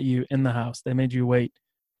wouldn't let you in the house. They made you wait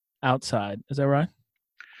outside. Is that right?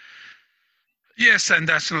 Yes, and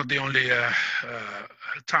that's not the only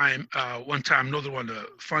time. One time, another one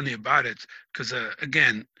funny about it, because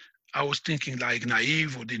again, I was thinking like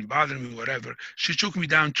naive or didn't bother me, whatever. She took me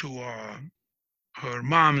down to her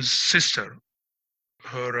mom's sister.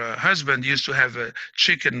 Her husband used to have a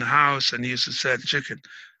chicken house and he used to sell chicken.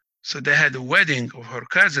 So they had a wedding of her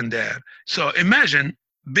cousin there. So imagine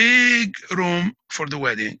big room for the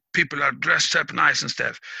wedding. People are dressed up nice and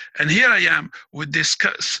stuff. And here I am with this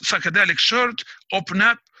psychedelic shirt, open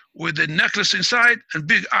up with a necklace inside and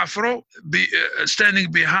big afro,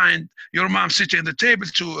 standing behind your mom sitting at the table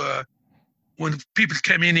to when people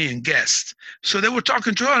came in guests. So they were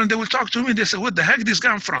talking to her and they would talk to me. They said, what the heck this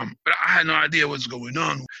come from? But I had no idea what's going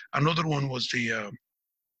on. Another one was your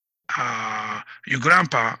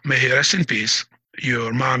grandpa, may he rest in peace.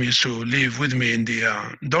 Your mom used to live with me in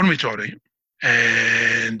the dormitory.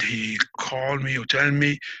 And he called me or tell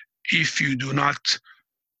me, if you do not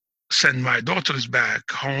send my daughters back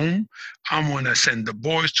home, I'm going to send the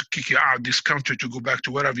boys to kick you out of this country to go back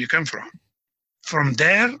to wherever you come from. From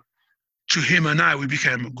there, to him and I, we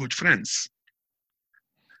became good friends.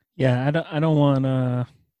 Yeah, I don't want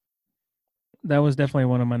that was definitely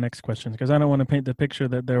one of my next questions, because I don't want to paint the picture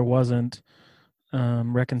that there wasn't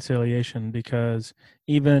reconciliation, because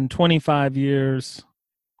even 25 years,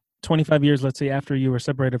 let's say, after you were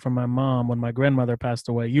separated from my mom, when my grandmother passed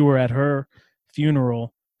away, you were at her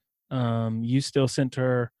funeral. You still sent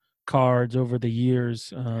her cards over the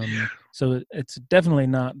years. Yeah. So it's definitely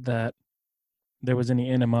not that there was any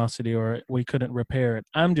animosity or we couldn't repair it.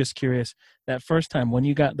 I'm just curious, that first time when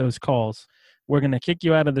you got those calls, we're going to kick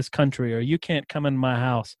you out of this country or you can't come in my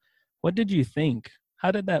house. What did you think? How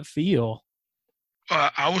did that feel?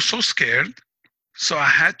 I was so scared. So I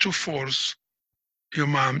had to force your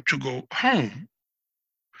mom to go home.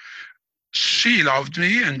 She loved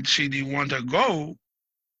me and she didn't want to go.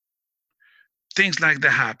 Things like that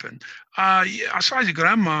happen. As far as your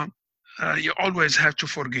grandma, you always have to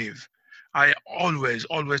forgive. I always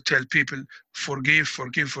tell people, forgive, so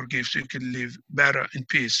you can live better in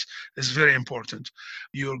peace. It's very important.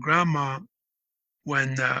 Your grandma,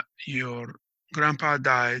 when your grandpa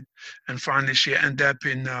died, and finally she ended up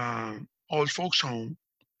in old folks' home,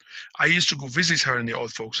 I used to go visit her in the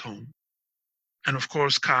old folks' home. And of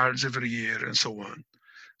course, cards every year and so on.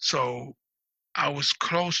 So I was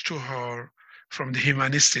close to her from the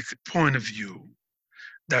humanistic point of view,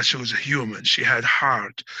 that she was a human. She had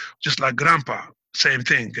heart, just like grandpa, same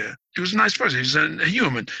thing. He was a nice person. He's a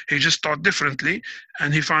human. He just thought differently,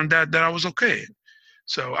 and he found out that I was okay.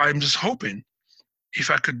 So I'm just hoping if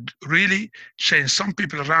I could really change some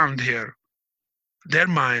people around here, their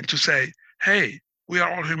mind to say, hey, we are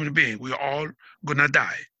all human beings. We are all gonna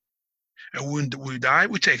die. And when we die,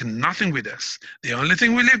 we take nothing with us. The only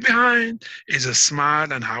thing we leave behind is a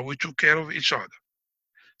smile and how we took care of each other.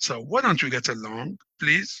 So why don't we get along,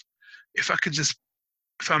 please? If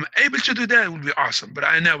I'm able to do that, it would be awesome. But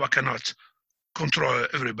I know I cannot control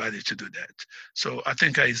everybody to do that. So I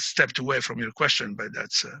think I stepped away from your question, but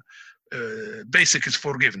that's basic is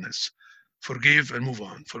forgiveness. Forgive and move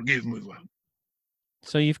on. Forgive, move on.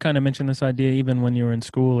 So you've kind of mentioned this idea even when you were in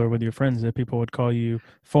school or with your friends that people would call you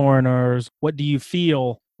foreigners. What do you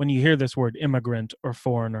feel when you hear this word immigrant or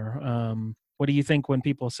foreigner? What do you think when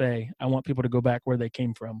people say, I want people to go back where they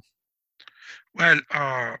came from? Well,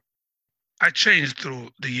 I changed through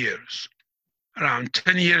the years. Around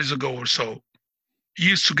 10 years ago or so,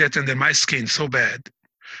 used to get under my skin so bad.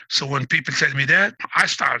 So when people tell me that, I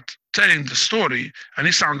start telling the story, and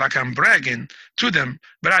it sounds like I'm bragging to them,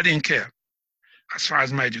 but I didn't care. As far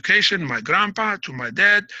as my education, my grandpa, to my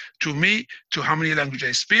dad, to me, to how many languages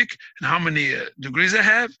I speak, and how many degrees I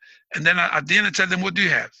have. And then at the end, I tell them, what do you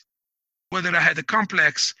have? Whether I had a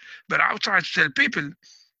complex, but I try to tell people,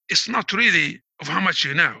 it's not really of how much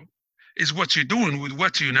you know, it's what you're doing with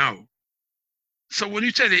what you know. So when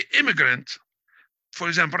you tell the immigrant, for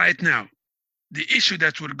example, right now, the issue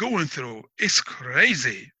that we're going through is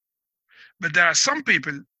crazy. But there are some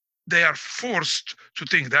people they are forced to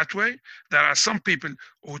think that way. There are some people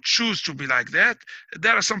who choose to be like that.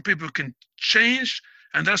 There are some people who can change,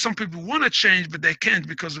 and there are some people who want to change, but they can't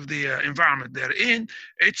because of the environment they're in.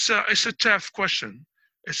 It's a tough question.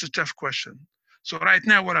 It's a tough question. So right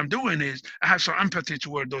now, what I'm doing is I have some empathy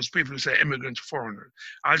toward those people who say immigrant foreigner.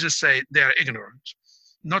 I'll just say they're ignorant,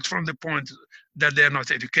 not from the point that they're not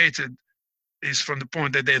educated, is from the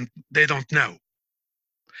point that they don't know.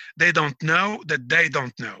 They don't know that they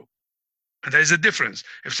don't know. And there's a difference.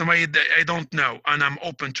 If somebody I don't know and I'm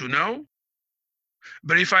open to know,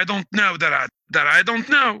 but if I don't know that I don't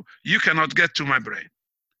know, you cannot get to my brain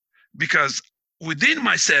because within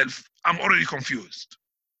myself I'm already confused.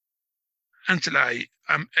 Until I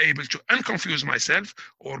am able to unconfuse myself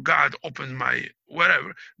or God opens my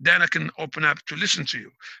whatever, then I can open up to listen to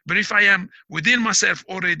you. But if I am within myself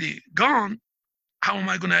already gone, how am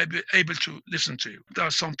I going to be able to listen to you? There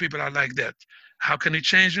are some people are like that. How can you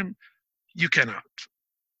change them? You cannot.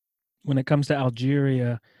 When it comes to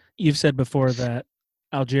Algeria, you've said before that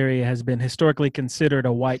Algeria has been historically considered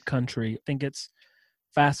a white country. I think it's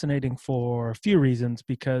fascinating for a few reasons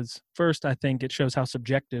because first, I think it shows how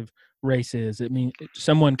subjective race is. I mean,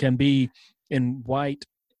 someone can be in white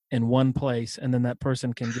in one place and then that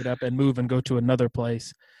person can get up and move and go to another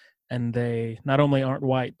place and they not only aren't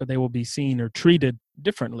white, but they will be seen or treated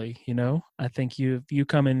differently. You know, I think you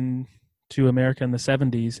come in to America in the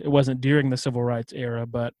 70s, it wasn't during the civil rights era,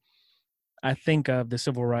 but I think of the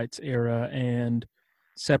civil rights era and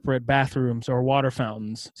separate bathrooms or water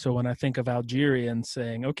fountains. So when I think of Algerians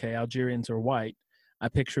saying, okay, Algerians are white, I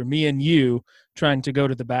picture me and you trying to go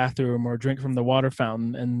to the bathroom or drink from the water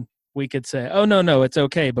fountain, and we could say, oh, no, it's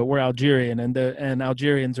okay, but we're Algerian and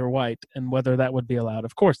Algerians are white, and whether that would be allowed.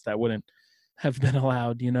 Of course, that wouldn't have been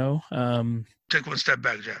allowed, you know? Take one step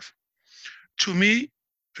back, Jeff. To me,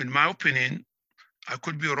 in my opinion, I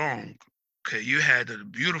could be wrong. Okay, you had a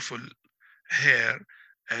beautiful hair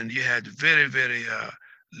and you had very, very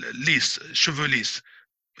cheveux lisses.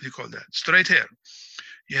 What do you call that? Straight hair.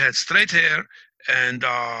 You had straight hair, and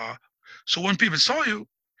so when people saw you,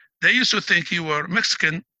 they used to think you were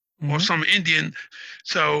Mexican or some Indian.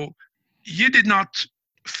 So you did not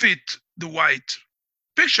fit the white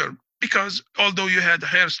picture because although you had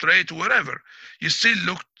hair straight or whatever, you still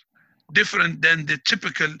looked different than the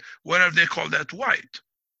typical, whatever they call that, white.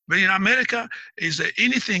 But in America, is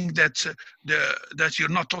anything that you're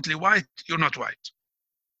not totally white, you're not white.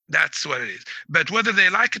 That's what it is. But whether they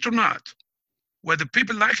like it or not, whether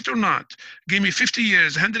people like it or not, give me 50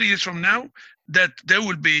 years, 100 years from now, that there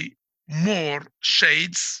will be more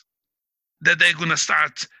shades that they're going to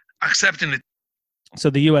start accepting it. So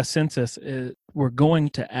the U.S. Census, we're going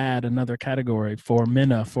to add another category for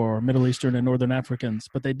MENA, for Middle Eastern and Northern Africans,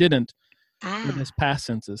 but they didn't in this past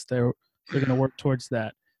census. They're going to work towards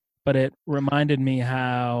that. But it reminded me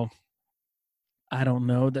how, I don't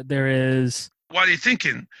know, that there is... What are you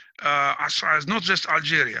thinking, as far as not just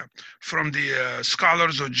Algeria, from the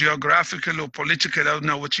scholars or geographical or political, I don't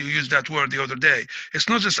know what you used that word the other day. It's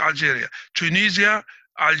not just Algeria. Tunisia,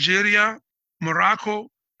 Algeria, Morocco,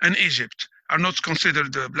 and Egypt are not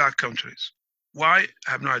considered black countries. Why?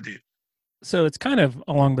 I have no idea. So it's kind of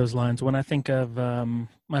along those lines. When I think of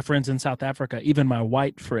my friends in South Africa, even my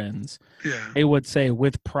white friends, they would say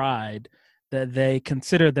with pride that they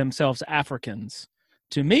consider themselves Africans.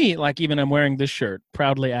 To me, like even I'm wearing this shirt,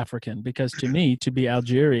 proudly African, because to me, to be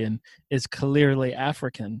Algerian is clearly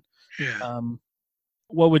African. Yeah.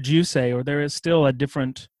 What would you say? Or there is still a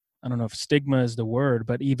different, I don't know if stigma is the word,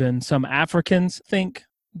 but even some Africans think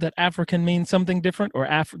that African means something different, or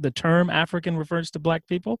the term African refers to black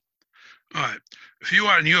people? All right. If you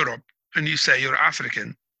are in Europe and you say you're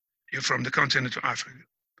African, you're from the continent of Africa.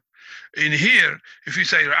 In here, if you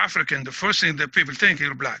say you're African, the first thing that people think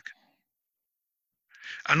you're black.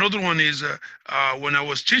 Another one is when I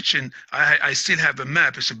was teaching, I still have a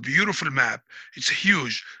map. It's a beautiful map. It's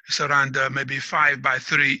huge. It's around maybe 5 by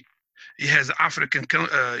 3. It has African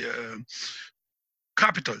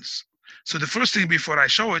capitals. So the first thing before I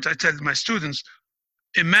show it, I tell my students,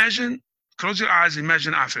 imagine, close your eyes,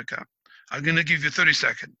 imagine Africa. I'm going to give you 30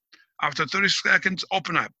 seconds. After 30 seconds,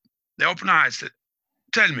 open up. They open eyes.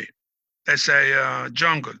 Tell me. They say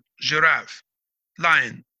jungle, giraffe,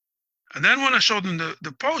 lion. And then when I show them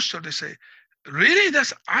the poster, they say, really,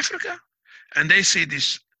 that's Africa? And they see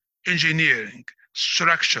this engineering,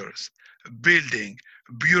 structures, building,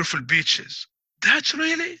 beautiful beaches. That's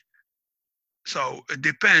really? So it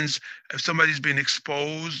depends if somebody's been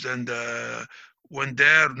exposed and when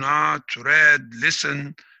they're not, read,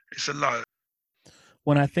 listen, it's a lot.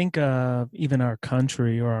 When I think of even our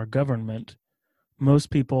country or our government, most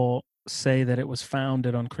people say that it was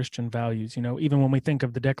founded on Christian values. You know, even when we think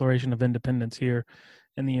of the Declaration of Independence here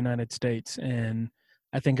in the United States, and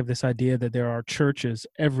I think of this idea that there are churches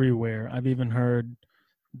everywhere. I've even heard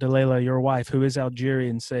Delilah, your wife, who is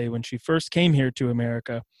Algerian, say when she first came here to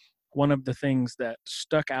America, one of the things that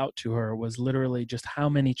stuck out to her was literally just how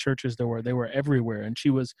many churches there were. They were everywhere, and she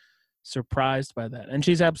was surprised by that. And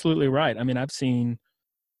she's absolutely right. I mean, I've seen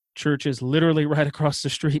churches literally right across the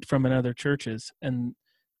street from another churches, and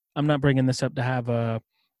I'm not bringing this up to have a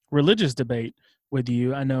religious debate with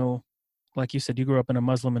you. I know, like you said, you grew up in a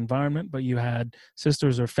Muslim environment, but you had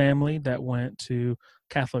sisters or family that went to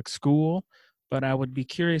Catholic school. But I would be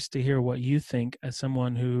curious to hear what you think as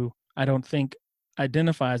someone who I don't think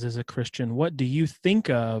identifies as a Christian. What do you think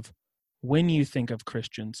of when you think of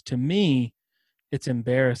Christians? To me, it's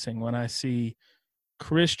embarrassing when I see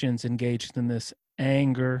Christians engaged in this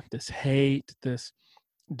anger, this hate, this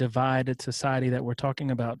divided society that we're talking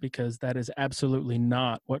about, because that is absolutely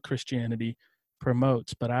not what Christianity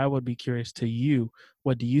promotes. But I would be curious to you,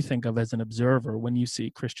 what do you think of as an observer when you see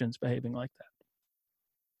Christians behaving like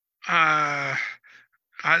Uh,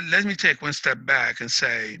 Let me take one step back and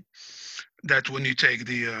say that when you take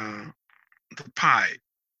the pie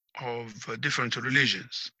of different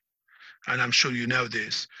religions, and I'm sure you know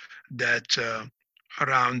this, that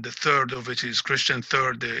around a third of it is Christian,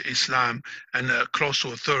 third Islam, and close to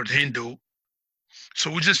a third Hindu.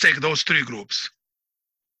 So we just take those three groups.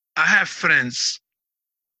 I have friends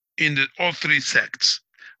in all three sects,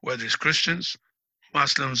 whether it's Christians,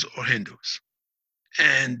 Muslims, or Hindus.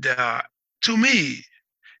 And to me,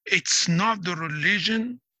 it's not the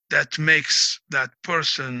religion that makes that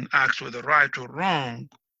person act whether right or wrong,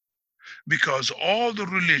 because all the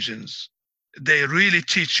religions, they really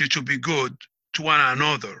teach you to be good to one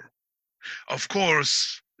another. Of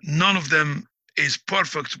course, none of them is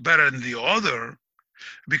perfect better than the other,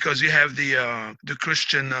 because you have the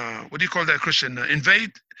Christian, what do you call that, Christian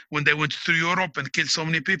invade, when they went through Europe and killed so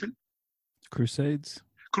many people? Crusades?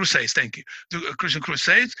 Crusades, thank you. The Christian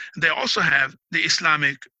Crusades. They also have the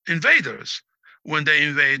Islamic invaders when they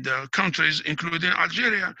invade countries, including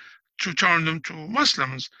Algeria, to turn them to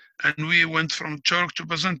Muslims. And we went from Turk to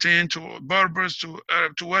Byzantine to Berbers to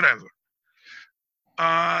Arab to whatever.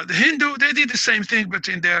 The Hindu, they did the same thing, but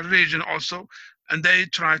in their region also. And they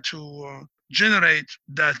tried to generate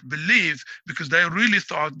that belief because they really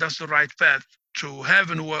thought that's the right path to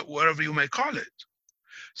heaven, wherever you may call it.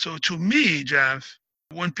 So to me, Jeff,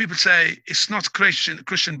 when people say it's not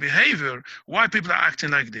Christian behavior, why people are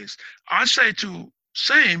acting like this? I say to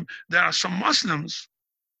same, there are some Muslims,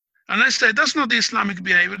 and I say that's not the Islamic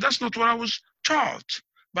behavior. That's not what I was taught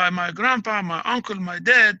by my grandpa, my uncle, my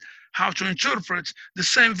dad, how to interpret the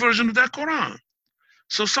same version of the Quran.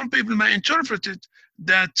 So some people may interpret it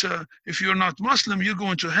that if you're not Muslim, you're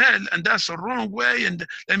going to hell, and that's the wrong way, and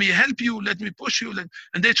let me help you, let me push you,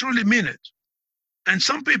 and they truly mean it. And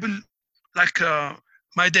some people, like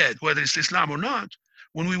my dad, whether it's Islam or not,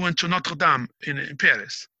 when we went to Notre Dame in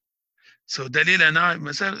Paris, so Dalila and I,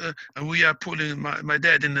 myself, and we are pulling my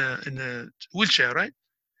dad in a wheelchair, right?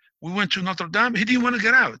 We went to Notre Dame. He didn't want to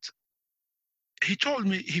get out. He told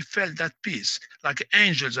me he felt that peace, like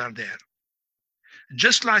angels are there,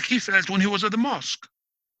 just like he felt when he was at the mosque.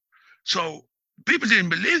 So people didn't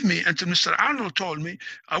believe me until Mr. Arnold told me.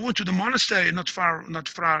 I went to the monastery not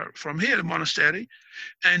far from here, the monastery,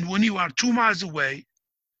 and when you are 2 miles away,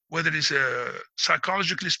 whether it's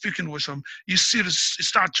psychologically speaking with some, you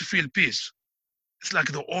start to feel peace. It's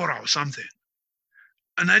like the aura or something.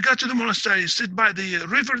 And I got to the monastery, sit by the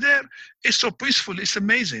river there. It's so peaceful. It's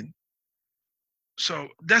amazing. So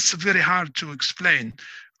that's very hard to explain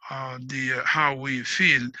how we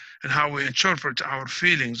feel and how we interpret our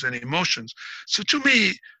feelings and emotions. So to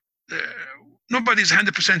me, nobody's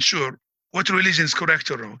 100% sure what religion is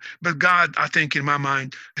correct or wrong. But God, I think in my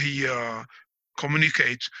mind, he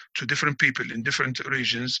communicates to different people in different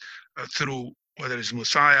regions through whether it's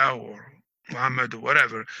Messiah or Muhammad or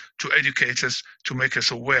whatever, to educate us, to make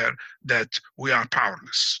us aware that we are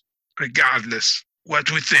powerless, regardless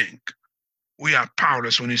what we think. We are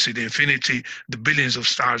powerless when you see the infinity, the billions of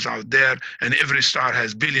stars out there, and every star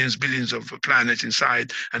has billions of planets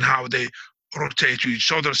inside, and how they rotate to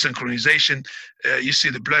each other, synchronization. You see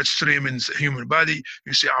the bloodstream in the human body,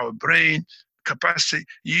 you see our brain capacity.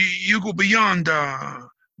 You go beyond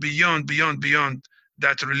that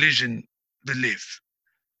religion belief.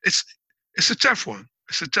 It's a tough one.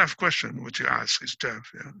 It's a tough question. What you ask is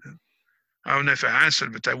tough. Yeah. I don't know if I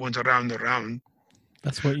answered, but I went around and around.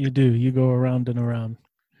 That's what you do. You go around and around.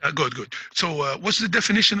 Good. So what's the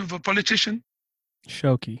definition of a politician?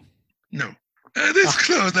 Shoki. No. That's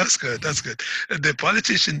close. That's good. That's good. The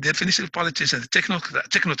politician, definition of politician, the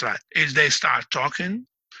technocrat is they start talking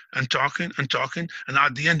and talking and talking, and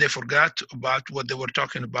at the end they forgot about what they were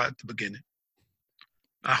talking about at the beginning.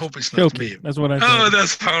 I hope it's not Choky. me. That's what I Oh, said.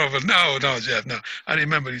 that's horrible. No, no, Jeff, no. I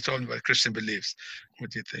remember you told me about Christian beliefs.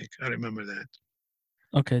 What do you think? I remember that.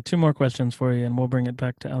 Okay, two more questions for you, and we'll bring it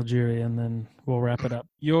back to Algeria, and then we'll wrap it up.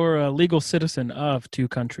 You're a legal citizen of two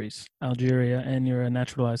countries, Algeria, and you're a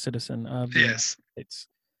naturalized citizen of the United Yes. States.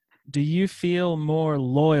 Do you feel more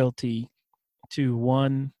loyalty to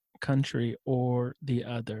one country or the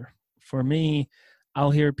other? For me,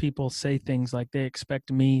 I'll hear people say things like they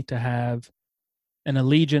expect me to have an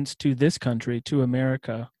allegiance to this country, to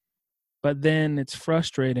America, but then it's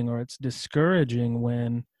frustrating or it's discouraging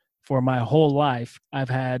when for my whole life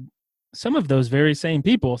I've had some of those very same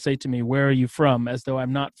people say to me, "Where are you from?" as though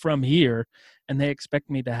I'm not from here, and they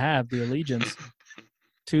expect me to have the allegiance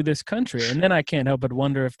to this country. And then I can't help but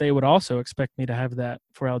wonder if they would also expect me to have that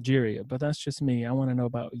for Algeria. But that's just me. I want to know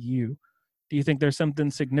about you. Do you think there's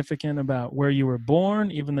something significant about where you were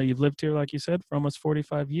born, even though you've lived here, like you said, for almost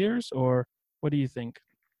 45 years? Or what do you think?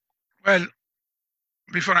 Well,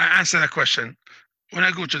 before I answer that question, when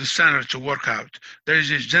I go to the center to work out, there is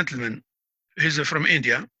this gentleman. He's from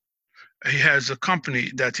India. He has a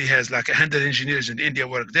company that he has like 100 engineers in India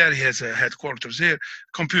work there. He has a headquarters here,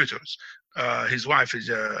 computers. His wife is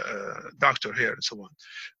a doctor here and so on.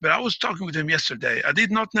 But I was talking with him yesterday. I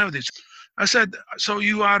did not know this. I said, "So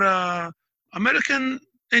you are American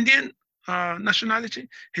Indian nationality?"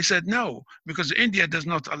 He said, "No, because India does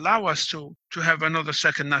not allow us to have another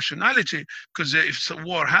second nationality. Because if a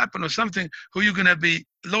war happened or something, who are you going to be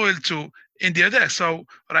loyal to India there? So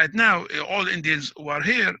right now, all Indians who are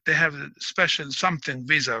here, they have a special something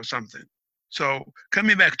visa or something. So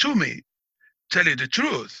coming back to me, tell you the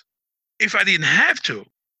truth, if I didn't have to,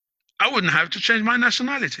 I wouldn't have to change my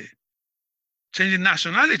nationality. Changing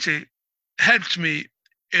nationality helped me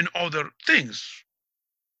in other things,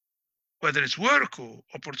 whether it's work or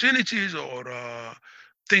opportunities or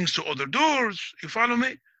things to other doors. You follow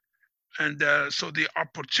me? And so the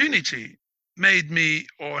opportunity made me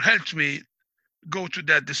or helped me go to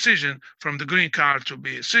that decision from the green card to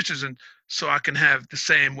be a citizen so I can have the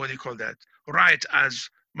same, what do you call that, right as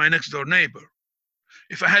my next door neighbor.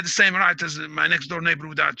 If I had the same right as my next door neighbor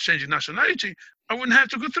without changing nationality, I wouldn't have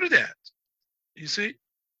to go through that. You see?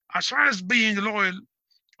 As far as being loyal,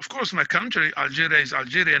 of course, my country, Algeria is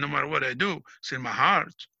Algeria, no matter what I do, it's in my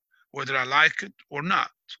heart, whether I like it or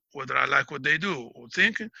not, whether I like what they do or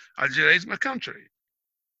think, Algeria is my country.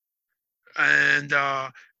 And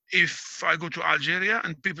if I go to Algeria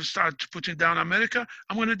and people start putting down America,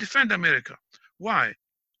 I'm going to defend America. Why?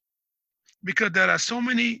 Because there are so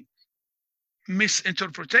many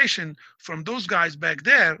misinterpretation from those guys back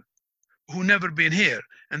there who never been here,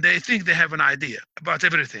 and they think they have an idea about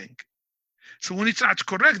everything. So when you try to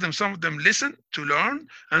correct them, some of them listen to learn,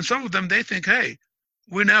 and some of them they think, hey,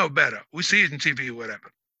 we know better. We see it in TV,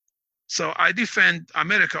 whatever. So I defend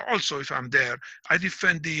America also if I'm there. I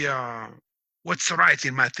defend the what's right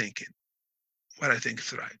in my thinking, what I think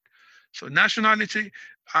is right. So nationality,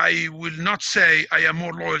 I will not say I am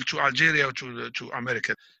more loyal to Algeria or to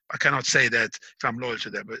America. I cannot say that if I'm loyal to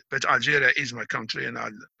them, but Algeria is my country, and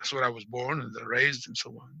that's where I was born and raised and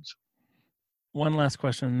so on. So, One last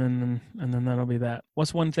question, and then that'll be that.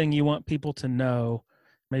 What's one thing you want people to know?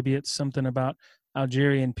 Maybe it's something about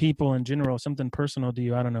Algerian people in general, something personal to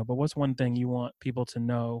you. I don't know. But what's one thing you want people to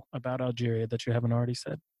know about Algeria that you haven't already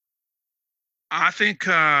said? I think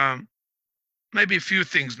maybe a few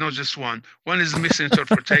things, not just one. One is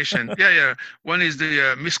misinterpretation. Yeah. One is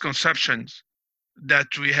the misconceptions that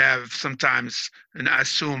we have sometimes and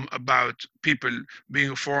assume about people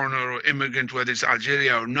being a foreigner or immigrant, whether it's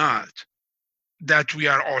Algeria or not, that we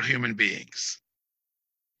are all human beings.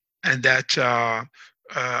 And that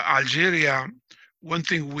Algeria, one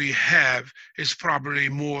thing we have is probably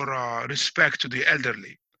more respect to the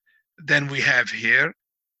elderly than we have here.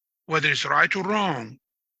 Whether it's right or wrong,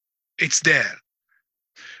 it's there.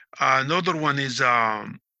 Another one is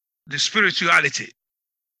the spirituality.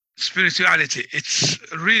 Spirituality, it's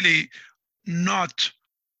really not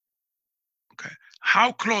okay.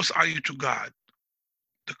 How close are you to God?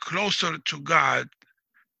 The closer to God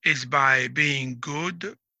is by being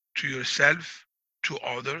good to yourself, to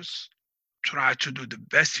others. Try to do the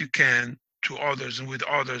best you can to others and with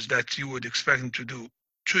others that you would expect them to do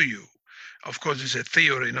to you. Of course, it's a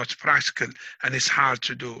theory, not practical, and it's hard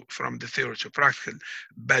to do from the theory to practical,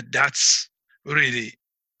 but that's really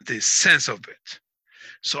the sense of it.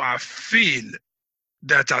 So I feel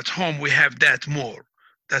that at home we have that more,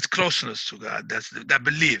 that closeness to God, that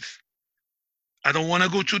belief. I don't want to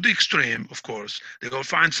go to the extreme, of course. They will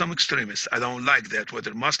find some extremists. I don't like that,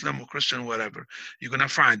 whether Muslim or Christian, whatever. You're going to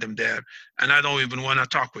find them there. And I don't even want to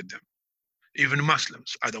talk with them. Even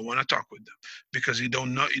Muslims, I don't want to talk with them because you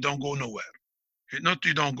don't know, you don't go nowhere. You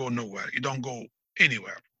don't go nowhere. You don't go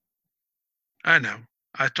anywhere. I know.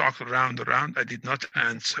 I talked around. I did not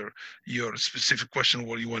answer your specific question,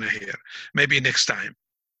 what you want to hear. Maybe next time.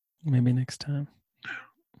 Maybe next time.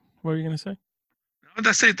 What were you going to say?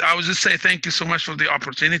 That's it. I was just say thank you so much for the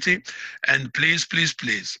opportunity. And please, please,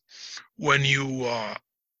 please, when you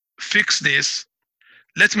fix this,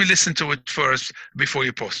 let me listen to it first before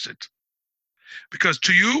you post it. Because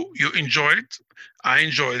to you, you enjoy it. I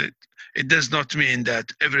enjoyed it. It does not mean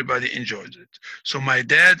that everybody enjoys it. So my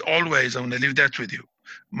dad always, I'm going to leave that with you.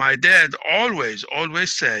 My dad always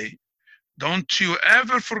say, don't you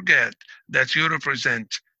ever forget that you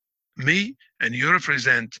represent me and you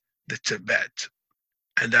represent the Tibet.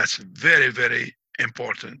 And that's very, very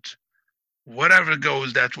important. Whatever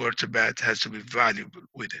goes, that word Tibet has to be valuable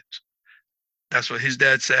with it. That's what his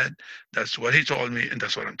dad said. That's what he told me. And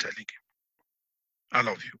that's what I'm telling you. I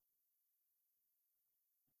love you.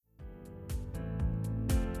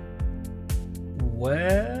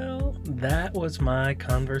 Well, that was my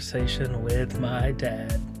conversation with my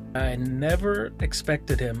dad. I never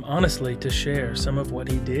expected him, honestly, to share some of what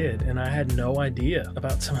he did, and I had no idea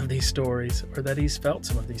about some of these stories or that he's felt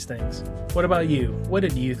some of these things. What about you? What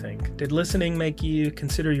did you think? Did listening make you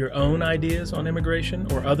consider your own ideas on immigration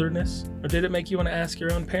or otherness? Or did it make you want to ask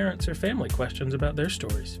your own parents or family questions about their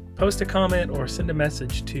stories? Post a comment or send a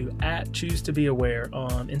message to @ChooseToBeAware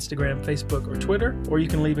on Instagram, Facebook, or Twitter, or you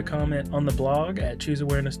can leave a comment on the blog at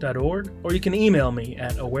chooseawareness.org, or you can email me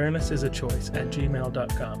at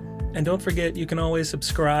awarenessisachoice@gmail.com. And don't forget, you can always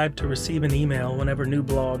subscribe to receive an email whenever new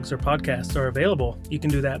blogs or podcasts are available. You can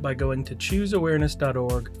do that by going to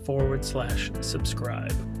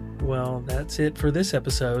chooseawareness.org/subscribe. Well, that's it for this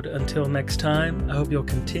episode. Until next time, I hope you'll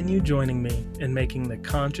continue joining me in making the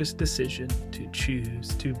conscious decision to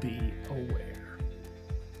choose to be aware.